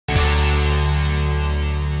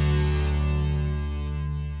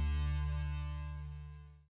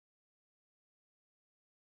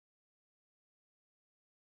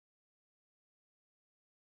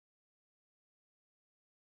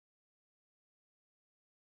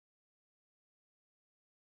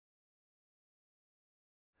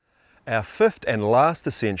Our fifth and last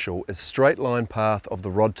essential is straight line path of the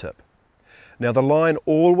rod tip. Now the line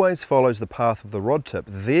always follows the path of the rod tip,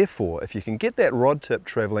 therefore if you can get that rod tip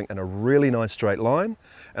travelling in a really nice straight line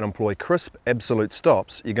and employ crisp absolute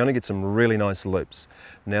stops, you're going to get some really nice loops.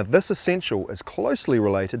 Now this essential is closely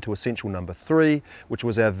related to essential number 3, which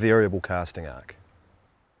was our variable casting arc.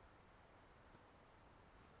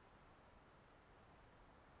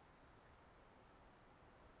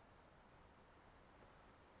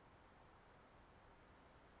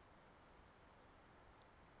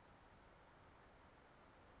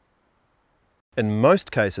 In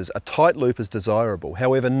most cases, a tight loop is desirable,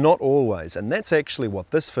 however not always, and that's actually what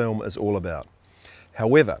this film is all about.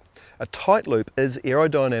 However, a tight loop is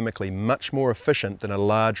aerodynamically much more efficient than a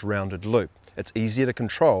large rounded loop. It's easier to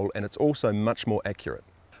control and it's also much more accurate.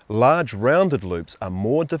 Large rounded loops are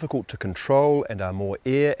more difficult to control and are more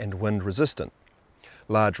air and wind resistant.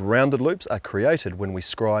 Large rounded loops are created when we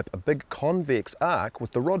scribe a big convex arc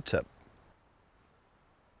with the rod tip.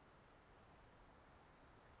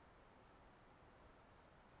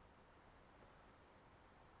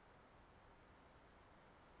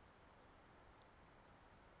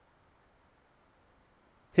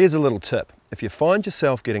 Here's a little tip. If you find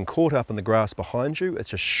yourself getting caught up in the grass behind you,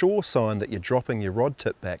 it's a sure sign that you're dropping your rod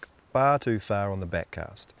tip back far too far on the back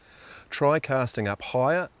cast. Try casting up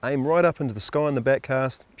higher, aim right up into the sky on the back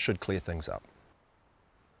cast, should clear things up.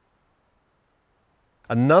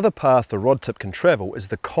 Another path the rod tip can travel is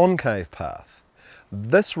the concave path.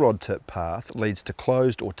 This rod tip path leads to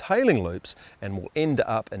closed or tailing loops and will end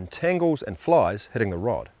up in tangles and flies hitting the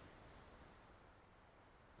rod.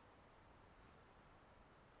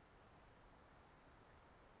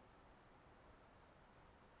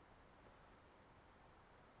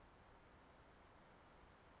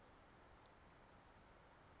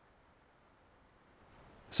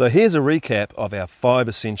 So here's a recap of our 5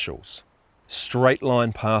 essentials. Straight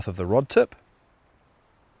line path of the rod tip,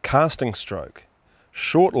 casting stroke,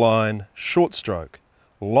 short line, short stroke,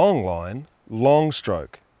 long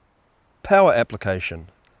stroke, power application,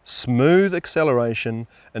 smooth acceleration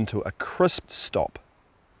into a crisp stop,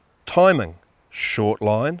 timing, short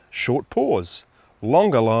line, short pause,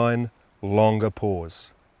 longer line, longer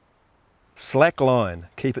pause. Slack line,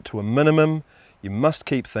 keep it to a minimum. You must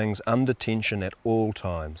keep things under tension at all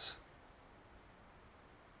times.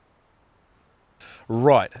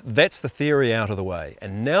 Right, that's the theory out of the way,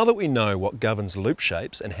 and now that we know what governs loop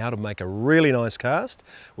shapes and how to make a really nice cast,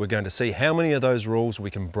 we're going to see how many of those rules we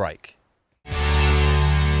can break.